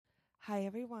Hi,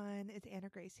 everyone. It's Anna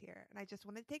Grace here, and I just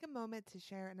want to take a moment to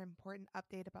share an important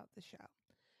update about the show.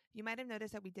 You might have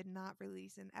noticed that we did not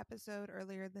release an episode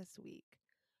earlier this week.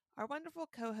 Our wonderful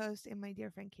co host and my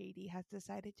dear friend Katie has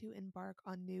decided to embark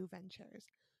on new ventures,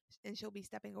 and she'll be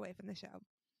stepping away from the show.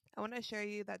 I want to assure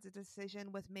you that the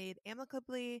decision was made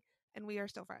amicably, and we are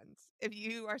still friends. If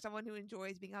you are someone who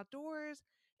enjoys being outdoors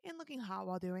and looking hot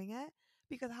while doing it,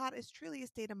 because hot is truly a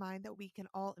state of mind that we can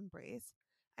all embrace,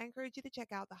 I encourage you to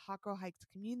check out the Hot Girl Hikes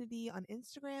community on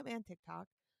Instagram and TikTok.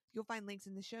 You'll find links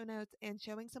in the show notes, and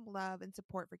showing some love and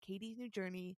support for Katie's new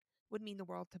journey would mean the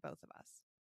world to both of us.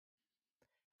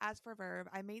 As for Verve,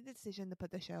 I made the decision to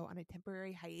put the show on a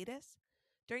temporary hiatus.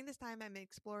 During this time, I'm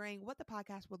exploring what the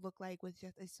podcast would look like with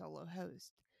just a solo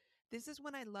host. This is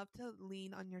when I love to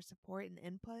lean on your support and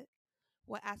input.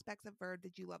 What aspects of Verve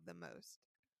did you love the most?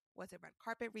 Was it red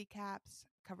carpet recaps,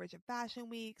 coverage of fashion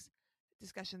weeks,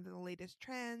 discussions of the latest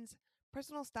trends,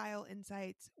 personal style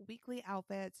insights, weekly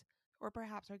outfits, or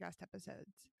perhaps our guest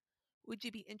episodes? Would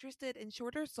you be interested in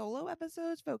shorter solo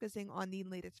episodes focusing on the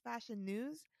latest fashion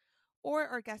news, or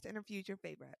our guest interviews your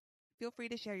favorite? Feel free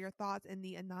to share your thoughts in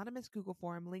the anonymous Google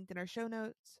form linked in our show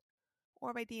notes,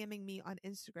 or by DMing me on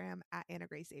Instagram at Anna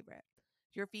Grace Averett.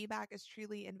 Your feedback is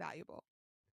truly invaluable.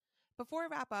 Before I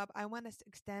wrap up, I want to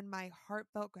extend my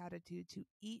heartfelt gratitude to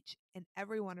each and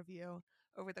every one of you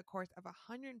over the course of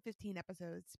 115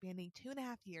 episodes spanning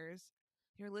 2.5 years.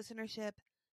 Your listenership,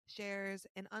 shares,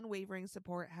 and unwavering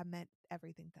support have meant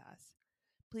everything to us.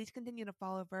 Please continue to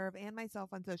follow Verve and myself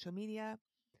on social media.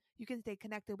 You can stay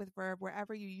connected with Verve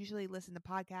wherever you usually listen to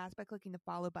podcasts by clicking the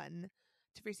follow button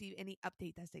to receive any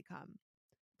updates as they come.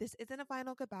 This isn't a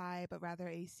final goodbye, but rather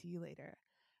a see you later.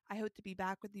 I hope to be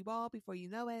back with you all before you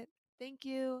know it. Thank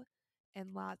you,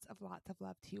 and lots of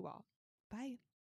love to you all. Bye.